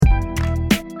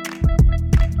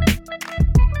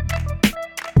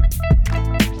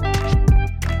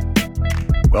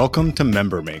Welcome to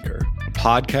Member Maker, a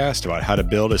podcast about how to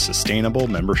build a sustainable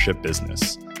membership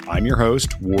business. I'm your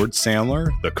host, Ward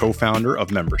Sandler, the co-founder of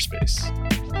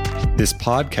MemberSpace. This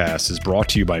podcast is brought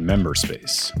to you by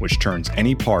MemberSpace, which turns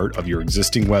any part of your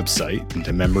existing website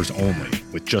into members only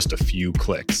with just a few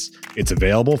clicks. It's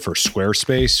available for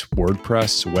Squarespace,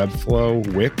 WordPress, Webflow,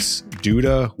 Wix,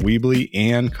 Duda, Weebly,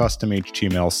 and custom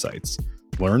HTML sites.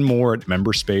 Learn more at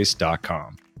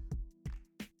memberspace.com.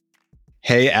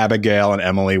 Hey, Abigail and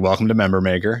Emily, welcome to Member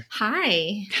Maker.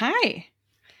 Hi. Hi.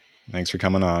 Thanks for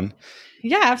coming on.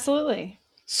 Yeah, absolutely.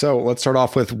 So let's start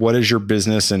off with, what is your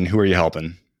business and who are you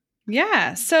helping?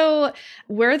 Yeah. So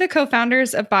we're the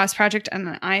co-founders of Boss Project,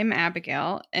 and I'm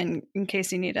Abigail, and in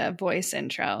case you need a voice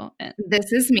intro.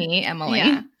 This is me, Emily.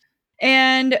 Yeah.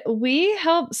 And we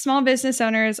help small business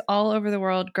owners all over the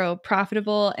world grow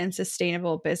profitable and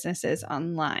sustainable businesses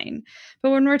online. But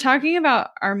when we're talking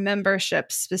about our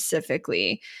membership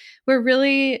specifically, we're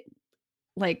really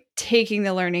taking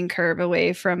the learning curve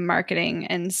away from marketing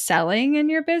and selling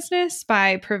in your business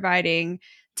by providing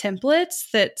templates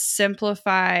that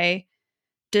simplify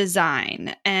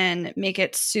design and make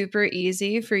it super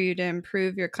easy for you to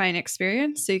improve your client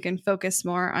experience so you can focus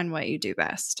more on what you do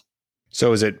best.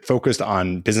 So is it focused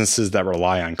on businesses that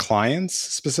rely on clients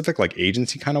specific, like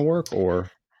agency kind of work,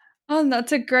 or? Oh,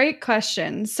 that's a great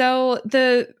question. So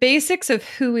the basics of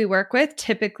who we work with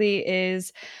typically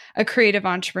is a creative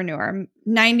entrepreneur,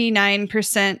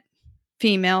 99%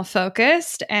 female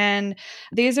focused. And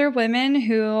these are women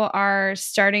who are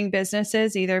starting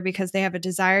businesses either because they have a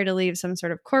desire to leave some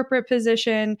sort of corporate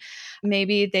position.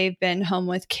 Maybe they've been home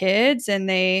with kids and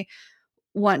they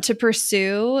want to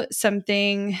pursue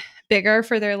something bigger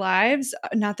for their lives.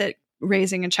 Not that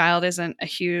raising a child isn't a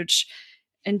huge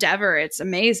endeavor. It's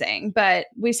amazing. But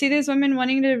we see these women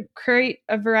wanting to create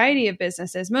a variety of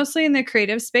businesses, mostly in the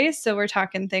creative space. So we're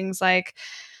talking things like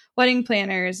wedding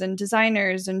planners and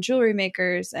designers and jewelry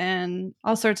makers and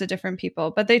all sorts of different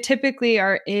people. But they typically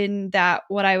are in that,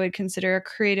 what I would consider a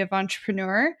creative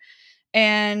entrepreneur.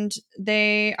 And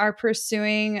they are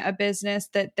pursuing a business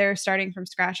that they're starting from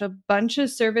scratch. A bunch of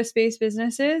service-based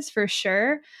businesses for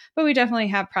sure, but we definitely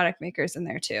have product makers in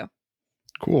there too.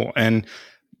 Cool. And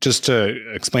just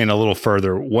to explain a little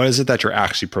further, what is it that you're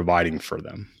actually providing for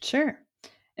them? Sure.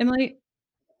 Emily?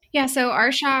 Yeah, so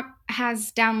our shop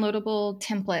has downloadable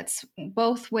templates,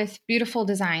 both with beautiful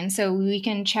design. So we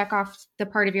can check off the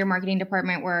part of your marketing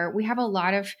department where we have a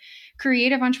lot of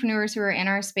creative entrepreneurs who are in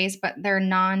our space, but they're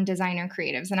non-designer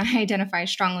creatives. And I identify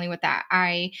strongly with that.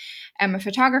 I am a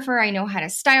photographer. I know how to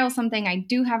style something. I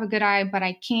do have a good eye, but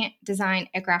I can't design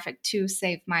a graphic to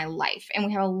save my life. And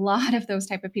we have a lot of those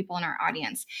type of people in our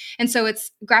audience. And so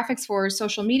it's graphics for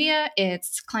social media.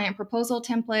 It's client proposal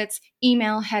templates,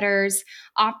 email headers,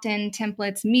 opt-in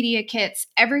templates, media kits,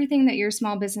 everything that your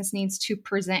small business needs to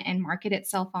present and market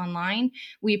itself online.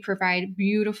 We provide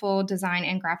beautiful design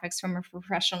and graphics from a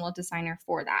professional designer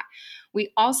for that.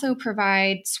 We also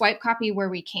provide swipe copy where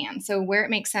we can. So where it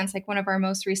makes sense, like one of our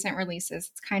most recent releases,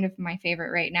 it's kind of my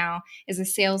favorite right now, is a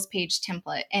sales page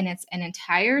template. And it's an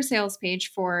entire sales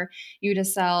page for you to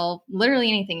sell literally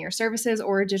anything, your services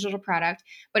or a digital product,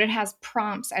 but it has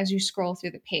prompts as you scroll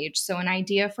through the page. So an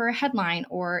idea for a headline,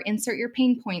 or insert your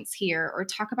pain points here, or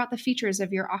talk about the features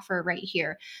of your offer right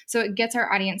here. So it gets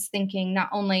our audience thinking not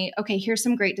only, okay, here's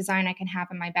some great design I can have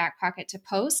in my back pocket to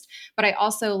post, but I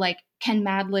also can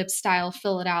Mad Lib style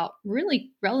fill it out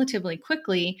really relatively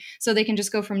quickly so they can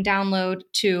just go from download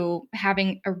to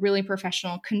having a really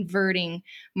professional converting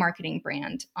marketing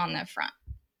brand on the front.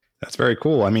 That's very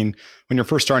cool. I mean, when you're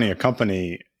first starting a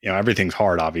company, everything's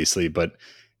hard, obviously, but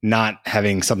not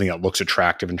having something that looks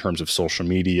attractive in terms of social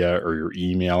media or your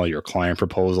email, your client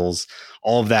proposals,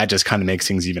 all of that just kind of makes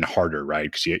things even harder,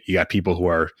 right? Because you got people who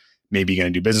are maybe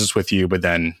going to do business with you, but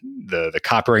then the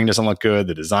copywriting doesn't look good,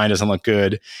 the design doesn't look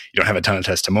good, you don't have a ton of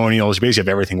testimonials, you basically have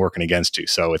everything working against you.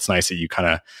 So it's nice that you kind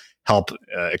of help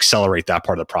accelerate that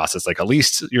part of the process. At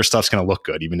least your stuff's going to look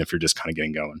good, even if you're just kind of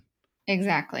getting going.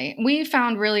 Exactly. We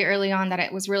found really early on that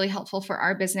it was really helpful for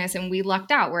our business, and we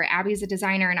lucked out where Abby's a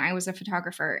designer and I was a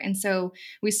photographer. And so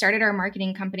we started our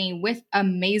marketing company with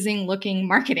amazing looking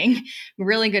marketing,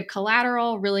 really good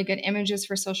collateral, really good images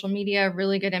for social media,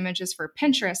 really good images for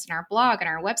Pinterest and our blog and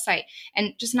our website.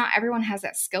 And just not everyone has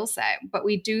that skill set. But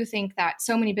we do think that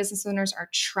so many business owners are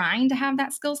trying to have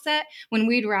that skill set when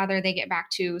we'd rather they get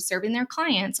back to serving their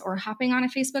clients or hopping on a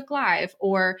Facebook Live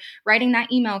or writing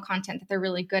that email content that they're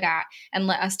really good at, and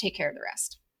let us take care of the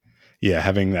rest. Yeah,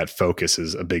 having that focus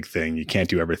is a big thing. You can't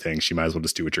do everything. So you might as well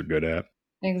just do what you're good at.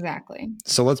 Exactly.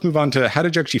 So let's move on to, how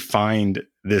did you actually find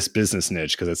this business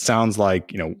niche? Because it sounds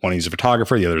like, one is a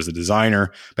photographer, the other is a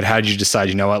designer, but how did you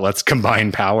decide, let's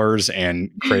combine powers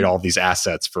and create all these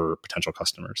assets for potential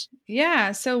customers?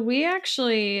 Yeah. So we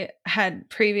actually had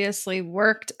previously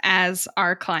worked as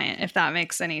our client, if that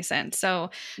makes any sense. So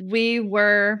we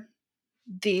were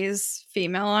these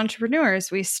female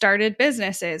entrepreneurs. We started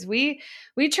businesses. We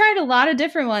tried a lot of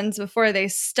different ones before they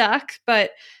stuck,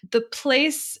 but the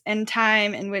place and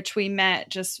time in which we met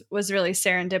just was really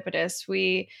serendipitous.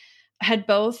 We had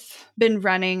both been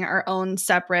running our own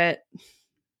separate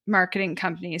marketing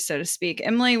companies, so to speak.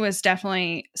 Emily was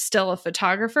definitely still a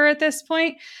photographer at this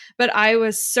point, but I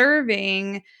was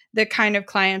serving the kind of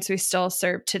clients we still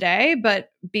serve today,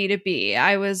 but B2B.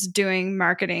 I was doing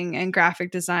marketing and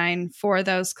graphic design for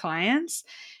those clients.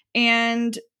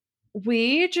 And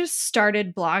we just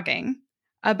started blogging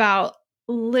about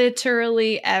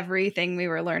literally everything we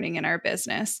were learning in our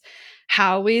business.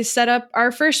 How we set up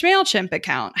our first MailChimp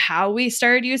account, how we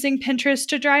started using Pinterest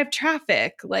to drive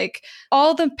traffic, like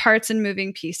all the parts and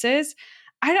moving pieces.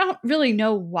 I don't really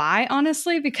know why,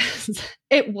 honestly, because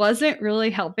it wasn't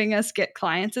really helping us get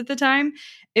clients at the time.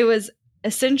 It was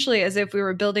essentially as if we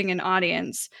were building an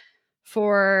audience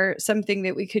for something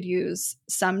that we could use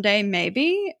someday,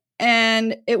 maybe.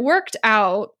 And it worked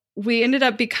out. We ended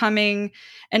up becoming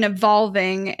and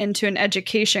evolving into an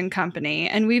education company.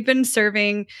 And we've been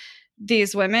serving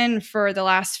these women for the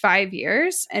last 5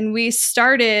 years. And we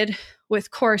started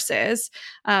with courses,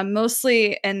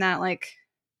 mostly in that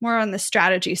more on the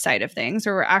strategy side of things,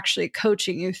 where we're actually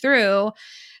coaching you through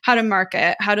how to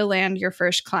market, how to land your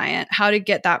first client, how to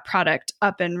get that product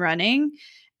up and running.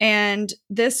 And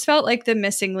this felt like the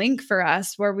missing link for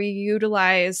us, where we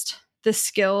utilized the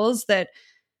skills that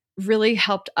really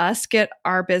helped us get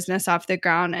our business off the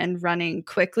ground and running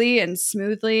quickly and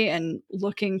smoothly and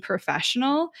looking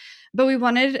professional. But we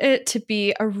wanted it to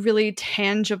be a really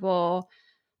tangible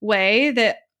way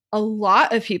that a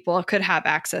lot of people could have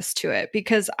access to it.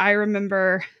 Because I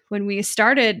remember when we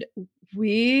started,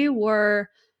 we were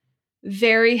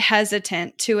very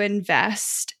hesitant to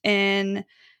invest in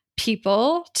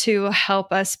people to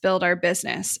help us build our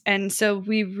business. And so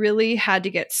we really had to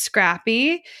get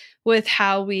scrappy with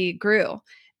how we grew.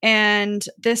 And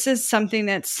this is something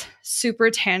that's super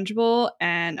tangible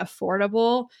and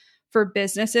affordable for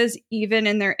businesses, even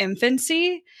in their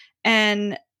infancy.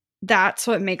 And that's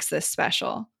what makes this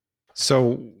special.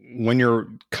 So when you're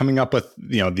coming up with,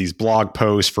 these blog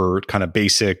posts for kind of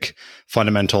basic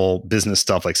fundamental business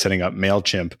stuff like setting up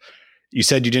MailChimp, you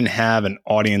said you didn't have an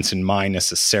audience in mind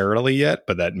necessarily yet,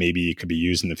 but that maybe it could be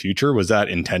used in the future. Was that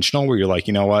intentional, where you're like,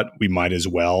 you know what, we might as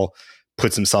well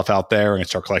put some stuff out there and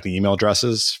start collecting email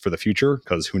addresses for the future,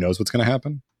 because who knows what's going to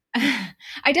happen?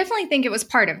 I definitely think it was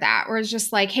part of that, where it's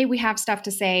just like, hey, we have stuff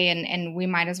to say and we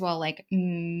might as well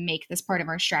make this part of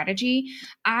our strategy.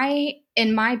 I,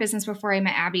 in my business before I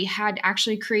met Abby, had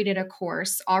actually created a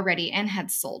course already and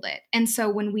had sold it. And so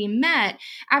when we met,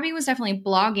 Abby was definitely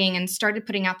blogging and started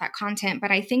putting out that content.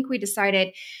 But I think we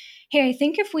decided, hey, I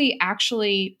think if we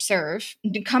actually serve,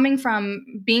 coming from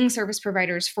being service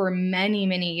providers for many,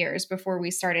 many years before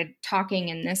we started talking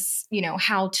in this,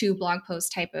 how-to blog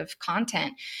post type of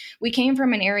content, we came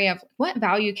from an area of what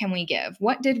value can we give?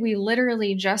 What did we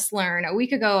literally just learn a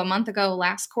week ago, a month ago,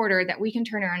 last quarter that we can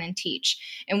turn around and teach?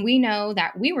 And we know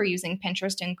that we were using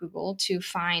Pinterest and Google to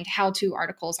find how-to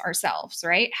articles ourselves,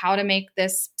 right? How to make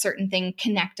this certain thing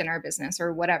connect in our business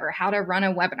or whatever, how to run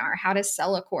a webinar, how to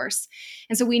sell a course.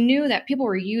 And so we knew that people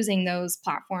were using those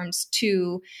platforms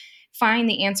to find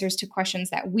the answers to questions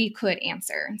that we could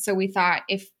answer. So we thought,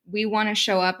 if we want to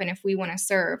show up and if we want to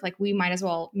serve, we might as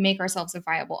well make ourselves a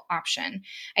viable option.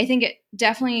 I think it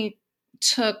definitely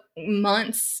took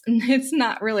months. It's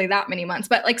not really that many months,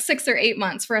 but 6 or 8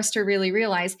 months for us to really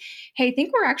realize, hey, I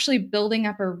think we're actually building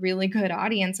up a really good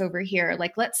audience over here.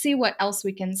 Let's see what else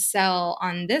we can sell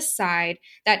on this side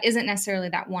that isn't necessarily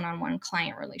that one-on-one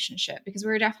client relationship, because we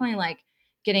were definitely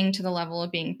getting to the level of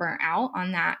being burnt out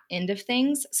on that end of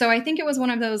things. So I think it was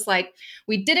one of those,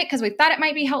 we did it because we thought it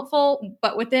might be helpful,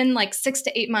 but within 6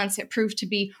 to 8 months, it proved to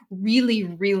be really,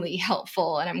 really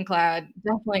helpful. And I'm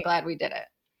definitely glad we did it.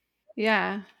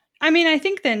 Yeah. I mean, I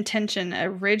think the intention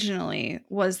originally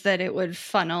was that it would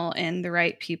funnel in the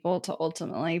right people to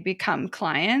ultimately become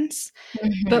clients,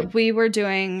 but we were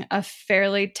doing a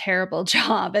fairly terrible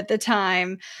job at the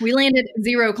time. We landed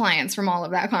 0 clients from all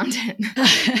of that content.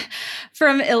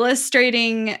 From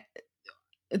illustrating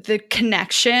the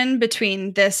connection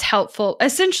between this helpful,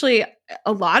 essentially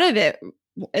a lot of it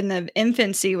in the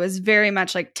infancy was very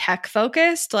much tech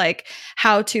focused,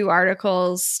 how-to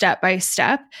articles, step by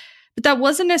step. But that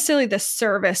wasn't necessarily the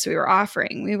service we were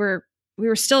offering. We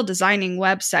were still designing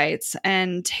websites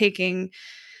and taking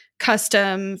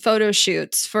custom photo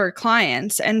shoots for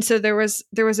clients. And so there was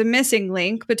a missing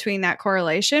link between that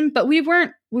correlation, but we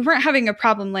weren't having a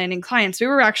problem landing clients. We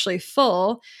were actually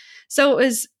full. So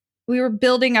we were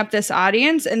building up this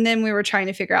audience, and then we were trying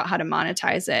to figure out how to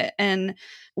monetize it. And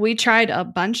we tried a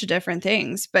bunch of different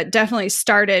things, but definitely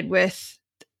started with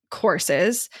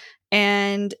courses,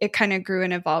 and it kind of grew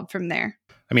and evolved from there.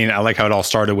 I mean, I like how it all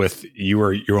started with you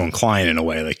were your own client in a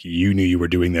way. Like you knew you were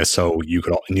doing this, so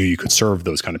knew you could serve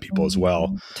those kind of people as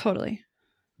well. Totally.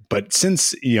 But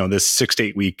since, this 6 to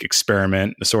 8 week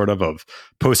experiment sort of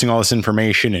posting all this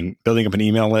information and building up an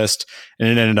email list, and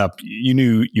it ended up, you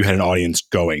knew you had an audience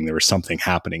going, there was something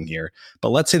happening here. But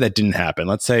let's say that didn't happen.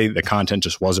 Let's say the content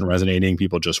just wasn't resonating.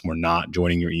 People just were not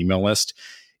joining your email list.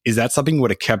 Is that something you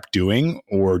would have kept doing?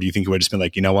 Or do you think it would have just been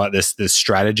like, you know what, this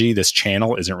strategy, this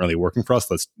channel isn't really working for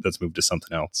us. Let's move to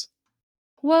something else.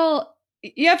 Well,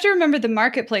 you have to remember the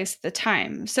marketplace at the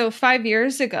time. So 5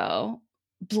 years ago,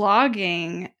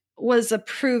 blogging was a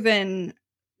proven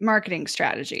marketing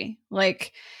strategy.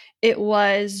 Like, it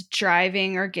was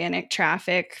driving organic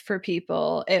traffic for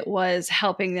people. It was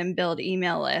helping them build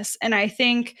email lists. And I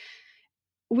think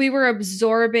we were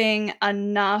absorbing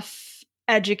enough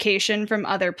education from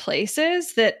other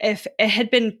places that if it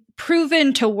had been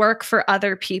proven to work for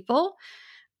other people,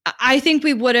 I think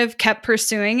we would have kept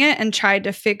pursuing it and tried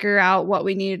to figure out what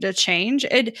we needed to change.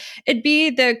 It'd be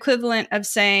the equivalent of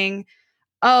saying,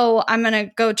 oh, I'm going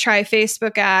to go try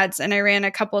Facebook ads, and I ran a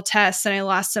couple tests and I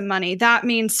lost some money. That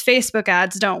means Facebook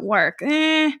ads don't work.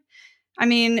 I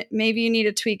mean, maybe you need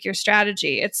to tweak your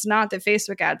strategy. It's not that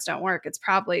Facebook ads don't work. It's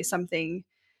probably something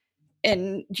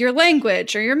in your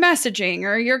language or your messaging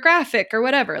or your graphic or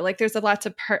whatever. Like, there's lots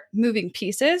of moving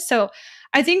pieces. So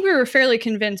I think we were fairly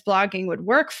convinced blogging would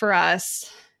work for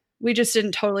us. We just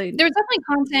didn't totally. There was definitely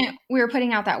content we were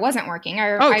putting out that wasn't working.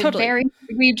 Totally.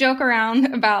 We joke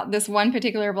around about this one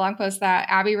particular blog post that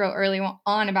Abby wrote early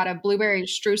on about a blueberry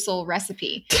streusel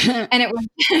recipe. And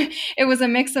it was a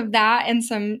mix of that and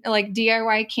some like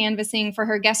DIY canvassing for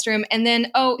her guest room. And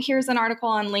then, here's an article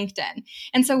on LinkedIn.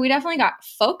 And so we definitely got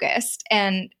focused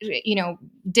and,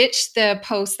 ditched the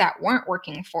posts that weren't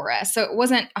working for us. So it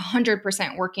wasn't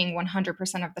 100% working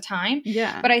 100% of the time.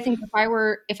 Yeah. But I think if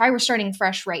I were starting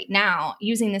fresh right now,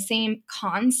 using the same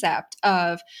concept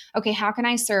of, okay, how can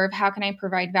I serve? How can I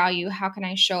provide value? How can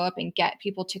I show up and get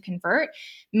people to convert?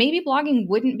 Maybe blogging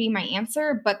wouldn't be my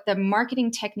answer, but the marketing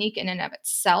technique in and of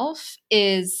itself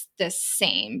is the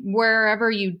same. Wherever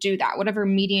you do that, whatever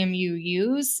medium you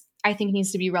use, I think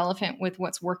needs to be relevant with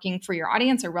what's working for your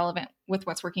audience or relevant with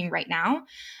what's working right now.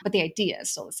 But the idea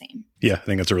is still the same. Yeah, I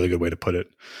think that's a really good way to put it.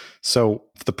 So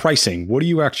the pricing, what are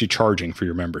you actually charging for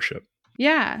your membership?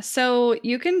 Yeah. So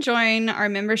you can join our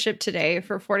membership today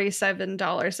for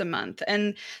 $47 a month.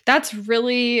 And that's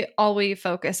really all we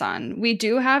focus on. We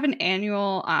do have an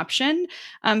annual option,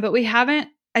 but we haven't,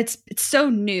 it's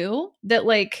so new that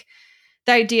like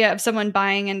the idea of someone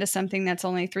buying into something that's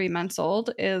only 3 months old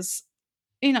is,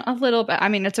 a little bit,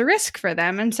 it's a risk for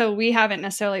them. And so we haven't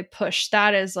necessarily pushed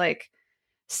that as like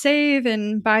save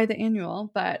and buy the annual,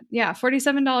 but yeah,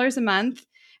 $47 a month.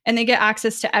 And they get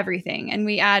access to everything. And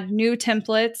we add new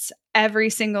templates every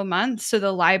single month. So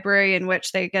the library in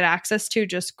which they get access to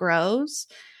just grows.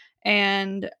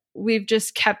 And we've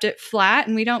just kept it flat,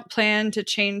 and we don't plan to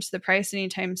change the price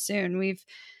anytime soon. We've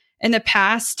in the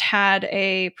past had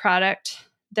a product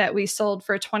that we sold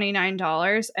for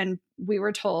 $29, and we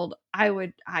were told,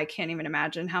 I can't even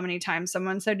imagine how many times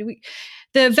someone said,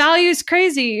 the value is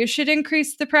crazy, you should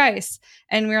increase the price.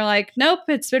 And we were like, nope,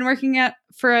 it's been working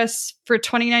for us for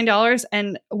 $29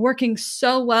 and working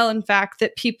so well, in fact,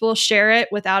 that people share it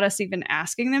without us even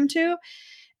asking them to.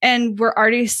 And we're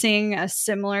already seeing a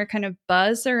similar kind of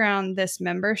buzz around this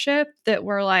membership that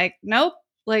we're like, nope,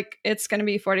 like it's going to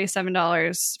be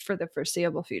 $47 for the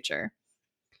foreseeable future.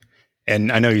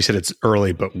 And I know you said it's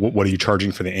early, but what are you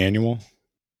charging for the annual?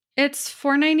 It's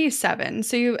 $497.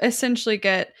 So you essentially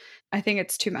get, I think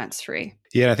it's 2 months free.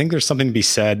 Yeah, I think there's something to be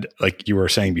said, like you were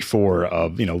saying before,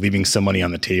 of, leaving some money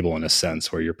on the table in a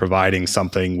sense where you're providing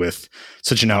something with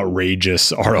such an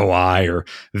outrageous ROI or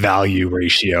value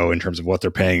ratio in terms of what they're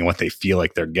paying and what they feel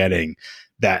like they're getting.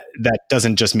 That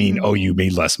doesn't just mean, you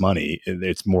made less money.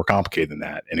 It's more complicated than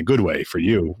that in a good way for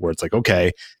you, where it's like,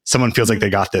 okay, someone feels like they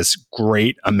got this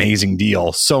great, amazing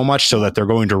deal, so much so that they're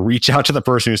going to reach out to the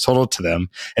person who's told it to them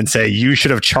and say, you should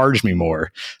have charged me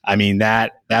more. I mean,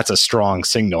 that that's a strong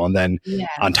signal. And then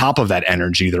on top of that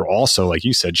energy, they're also, like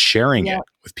you said, sharing it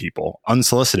with people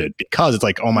unsolicited, because it's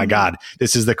like, oh my God,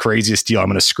 this is the craziest deal. I'm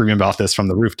going to scream about this from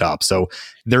the rooftop. So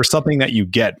there's something that you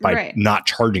get by not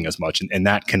charging as much. And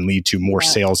that can lead to more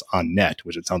sales on net,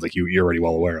 which it sounds like you're already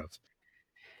well aware of.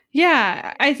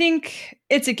 Yeah, I think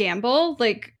it's a gamble.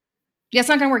 Like, it's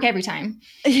not going to work every time.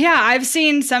 Yeah, I've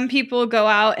seen some people go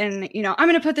out and, I'm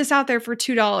going to put this out there for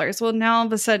 $2. Well, now all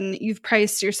of a sudden you've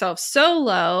priced yourself so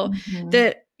low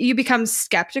that you become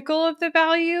skeptical of the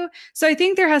value. So I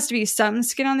think there has to be some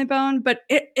skin on the bone, but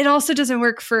it also doesn't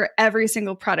work for every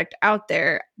single product out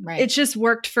there. Right. It's just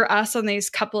worked for us on these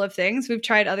couple of things. We've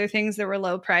tried other things that were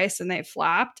low price and they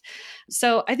flopped.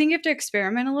 So I think you have to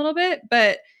experiment a little bit,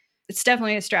 but it's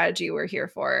definitely a strategy we're here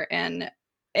for. And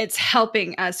it's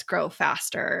helping us grow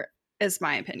faster, is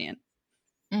my opinion.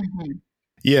 Mm-hmm.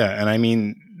 Yeah. And I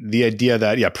mean, the idea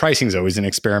that, pricing is always an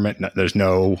experiment. There's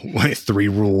no 3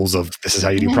 rules of this is how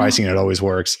you do pricing and it always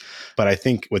works. But I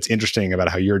think what's interesting about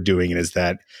how you're doing it is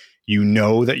that you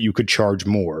know that you could charge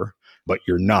more, but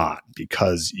you're not,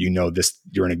 because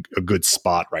you're in a good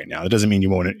spot right now. It doesn't mean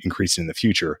you won't increase it in the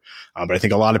future. But I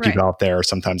think a lot of people out there are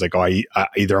sometimes like,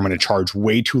 either I'm going to charge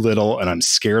way too little and I'm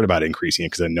scared about increasing it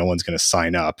because then no one's going to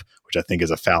sign up, which I think is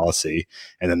a fallacy.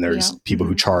 And then there's people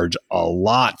who charge a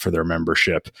lot for their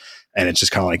membership, and it's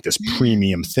just kind of like this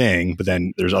premium thing. But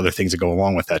then there's other things that go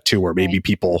along with that too, where maybe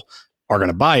people are going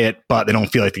to buy it, but they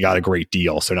don't feel like they got a great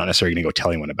deal. So they're not necessarily going to go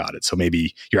tell anyone about it. So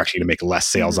maybe you're actually going to make less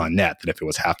sales on net than if it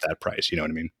was half that price. You know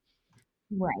what I mean?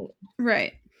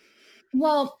 Right.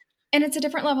 Well, and it's a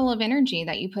different level of energy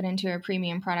that you put into a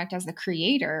premium product as the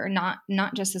creator, not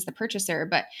just as the purchaser.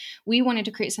 But we wanted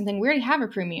to create something. We already have a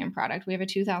premium product. We have a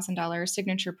 $2,000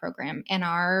 signature program, and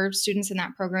our students in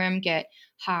that program get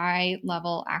high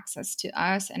level access to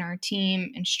us and our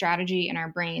team and strategy and our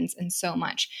brains and so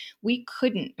much. We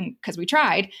couldn't, because we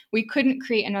tried, we couldn't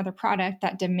create another product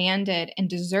that demanded and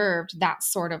deserved that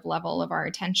sort of level of our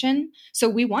attention. So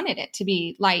we wanted it to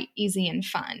be light, easy, and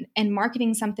fun. And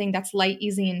marketing something that's light,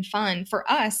 easy, and fun, for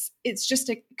us, it's just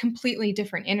a completely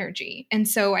different energy. And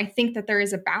so I think that there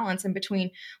is a balance in between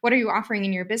what are you offering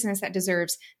in your business that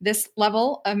deserves this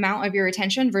level amount of your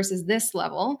attention versus this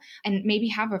level, and maybe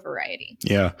have a variety.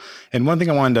 Yeah. And one thing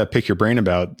I wanted to pick your brain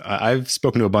about, I've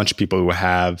spoken to a bunch of people who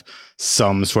have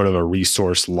some sort of a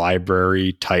resource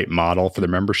library type model for their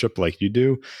membership like you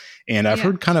do. And I've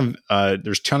heard kind of,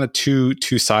 there's kind of two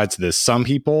sides to this. Some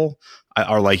people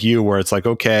are like you, where it's like,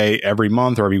 okay, every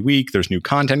month or every week, there's new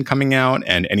content coming out,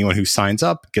 and anyone who signs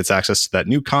up gets access to that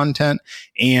new content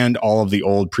and all of the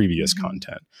old previous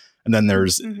content. And then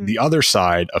there's the other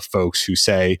side of folks who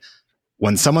say,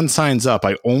 when someone signs up,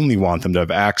 I only want them to have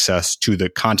access to the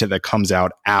content that comes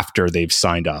out after they've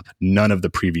signed up, none of the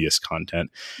previous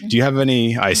content. Do you have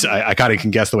any, I kind of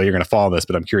can guess the way you're going to follow this,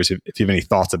 but I'm curious if you have any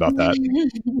thoughts about that.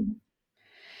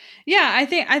 Yeah,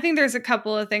 I think there's a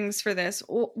couple of things for this.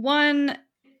 One,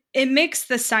 it makes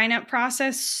the sign up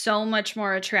process so much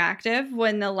more attractive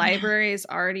when the library is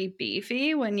already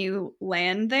beefy when you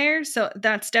land there. So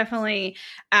that's definitely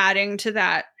adding to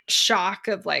that shock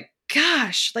of like,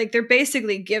 gosh, like they're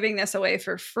basically giving this away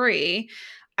for free.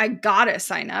 I gotta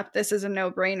sign up. This is a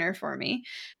no-brainer for me.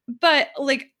 But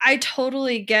like, I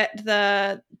totally get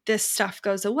this stuff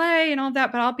goes away and all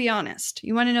that, but I'll be honest.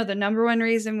 You want to know the number one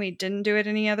reason we didn't do it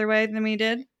any other way than we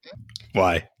did?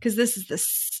 Why? Because this is the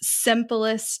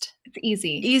simplest, it's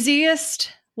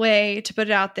easiest way to put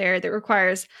it out there that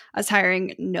requires us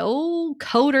hiring no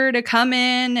coder to come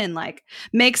in and like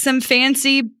make some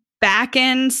fancy back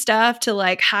end stuff to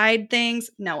like hide things.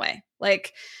 No way.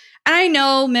 Like, I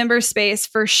know MemberSpace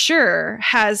for sure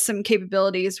has some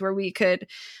capabilities where we could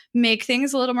make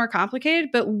things a little more complicated,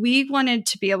 but we wanted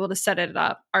to be able to set it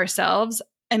up ourselves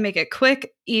and make it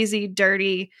quick, easy,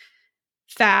 dirty,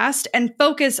 fast, and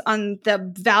focus on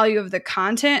the value of the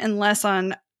content and less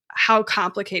on how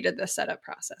complicated the setup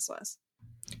process was.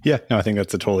 Yeah, no, I think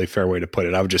that's a totally fair way to put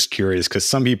it. I was just curious because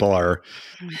some people are,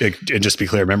 and just to be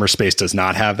clear, MemberSpace does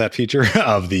not have that feature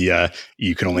of the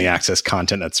you can only access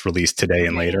content that's released today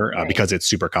and later because it's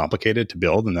super complicated to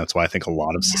build. And that's why I think a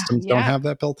lot of systems don't have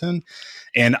that built in.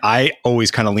 And I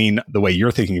always kind of lean the way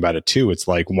you're thinking about it too. It's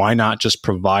like, why not just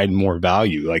provide more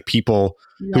value? Like people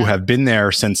who have been there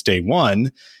since day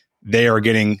one, they are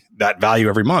getting that value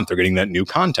every month. They're getting that new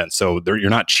content. So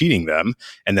you're not cheating them.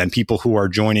 And then people who are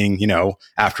joining,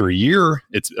 after a year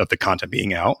of the content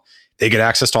being out, they get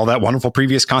access to all that wonderful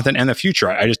previous content and the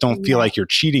future. I just don't feel like you're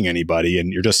cheating anybody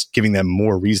and you're just giving them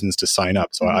more reasons to sign up.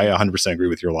 So I 100% agree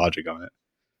with your logic on it.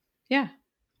 Yeah.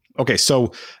 Okay,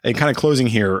 so in kind of closing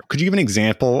here, could you give an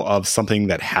example of something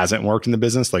that hasn't worked in the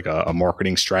business, like a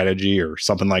marketing strategy or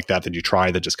something like that you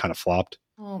tried that just kind of flopped?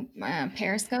 Oh,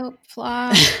 Periscope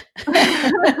flopped.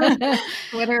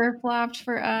 Twitter flopped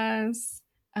for us.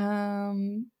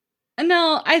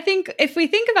 No, I think if we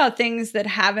think about things that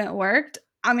haven't worked,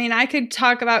 I mean, I could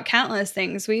talk about countless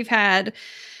things. We've had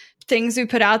things we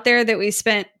put out there that we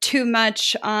spent too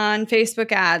much on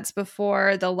Facebook ads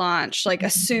before the launch, like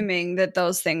assuming that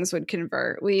those things would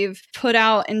convert. We've put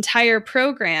out entire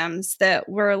programs that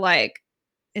were like,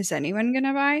 is anyone going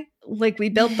to buy? Like we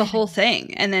built the whole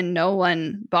thing and then no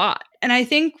one bought. And I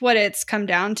think what it's come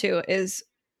down to is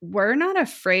we're not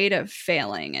afraid of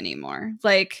failing anymore.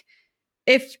 Like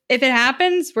if it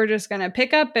happens, we're just going to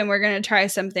pick up and we're going to try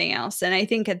something else. And I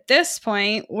think at this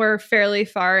point, we're fairly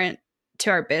far into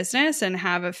our business and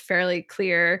have a fairly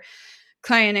clear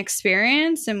client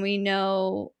experience. And we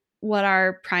know what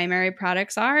our primary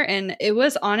products are. And it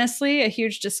was honestly a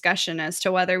huge discussion as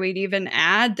to whether we'd even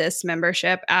add this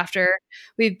membership after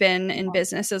we've been in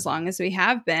business as long as we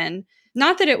have been.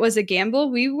 Not that it was a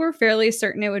gamble. We were fairly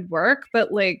certain it would work,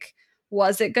 but like,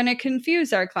 was it going to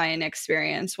confuse our client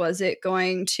experience? Was it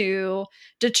going to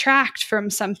detract from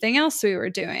something else we were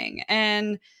doing?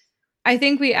 And I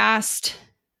think we asked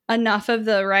enough of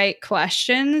the right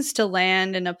questions to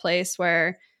land in a place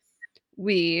where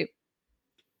we're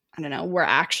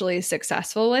actually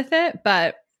successful with it,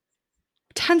 but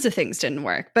tons of things didn't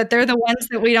work, but they're the ones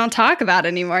that we don't talk about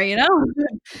anymore, you know?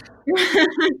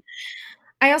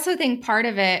 I also think part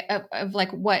of it of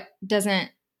like, what does it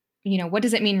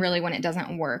mean really when it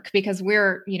doesn't work? Because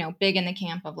we're, big in the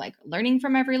camp of like learning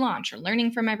from every launch or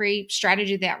learning from every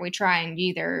strategy that we try, and you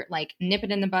either like nip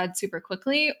it in the bud super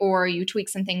quickly or you tweak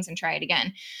some things and try it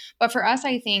again. But for us,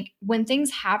 I think when things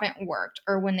haven't worked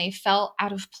or when they felt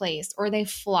out of place or they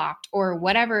flopped or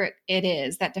whatever it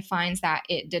is that defines that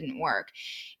it didn't work,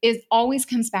 it always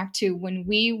comes back to when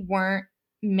we weren't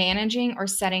managing or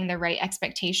setting the right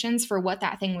expectations for what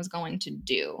that thing was going to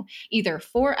do, either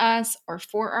for us or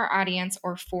for our audience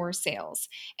or for sales.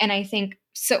 And I think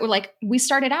so, like we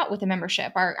started out with a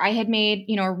membership. I had made,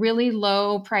 a really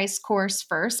low price course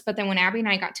first, but then when Abby and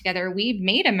I got together, we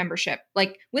made a membership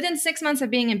like within 6 months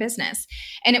of being in business.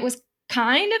 And it was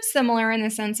kind of similar in the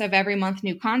sense of every month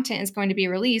new content is going to be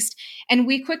released. And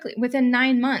we quickly, within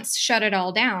 9 months, shut it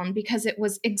all down because it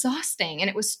was exhausting and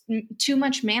it was too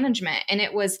much management and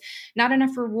it was not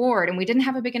enough reward. And we didn't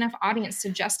have a big enough audience to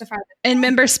justify it. And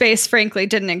member space, frankly,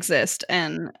 didn't exist.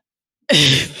 And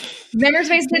member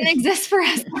space didn't exist for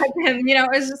us. It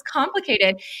was just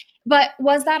complicated. But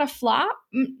was that a flop?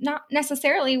 Not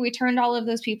necessarily. We turned all of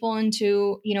those people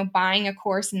into, buying a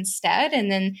course instead.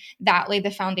 And then that laid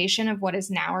the foundation of what is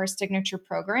now our signature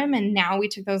program. And now we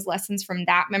took those lessons from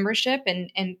that membership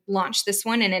and launched this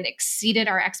one, and it exceeded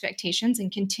our expectations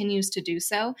and continues to do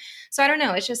so. So I don't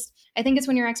know. It's just, I think it's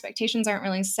when your expectations aren't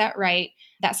really set right,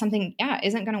 that something,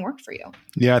 isn't going to work for you.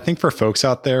 Yeah, I think for folks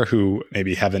out there who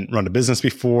maybe haven't run a business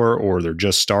before or they're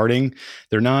just starting,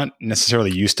 they're not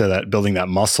necessarily used to that, building that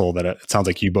muscle that it sounds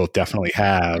like you both definitely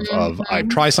have of I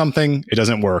try something, it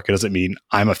doesn't work. It doesn't mean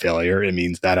I'm a failure. It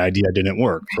means that idea didn't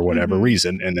work for whatever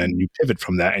reason. And then you pivot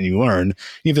from that and you learn.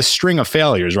 You have a string of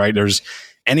failures, right? There's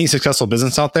any successful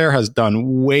business out there has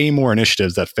done way more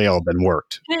initiatives that failed than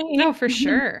worked. For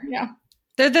sure. Yeah.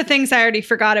 They're the things I already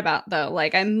forgot about, though.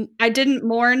 Like I didn't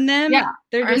mourn them. Yeah,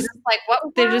 they're just like what?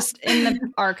 They're just in the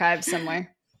archives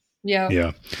somewhere. Yeah.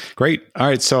 Yeah. Great. All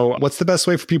right. So, what's the best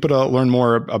way for people to learn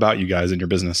more about you guys and your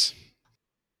business?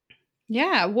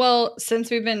 Yeah. Well, since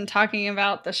we've been talking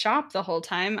about the shop the whole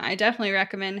time, I definitely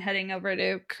recommend heading over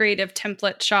to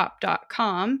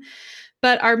creativetemplateshop.com.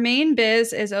 But our main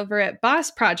biz is over at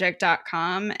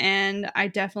bossproject.com, and I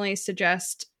definitely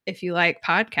suggest, if you like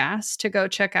podcasts, to go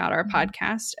check out our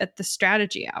podcast at the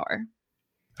Strategy Hour.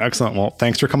 Excellent. Well,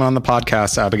 thanks for coming on the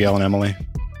podcast, Abigail and Emily.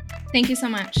 Thank you so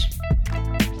much.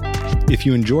 If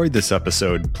you enjoyed this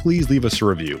episode, please leave us a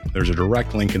review. There's a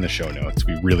direct link in the show notes.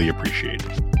 We really appreciate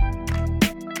it.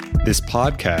 This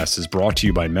podcast is brought to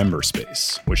you by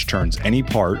MemberSpace, which turns any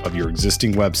part of your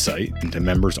existing website into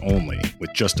members only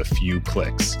with just a few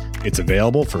clicks. It's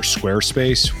available for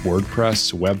Squarespace,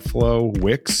 WordPress, Webflow,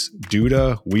 Wix,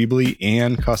 Duda, Weebly,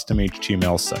 and custom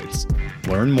HTML sites.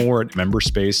 Learn more at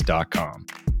memberspace.com.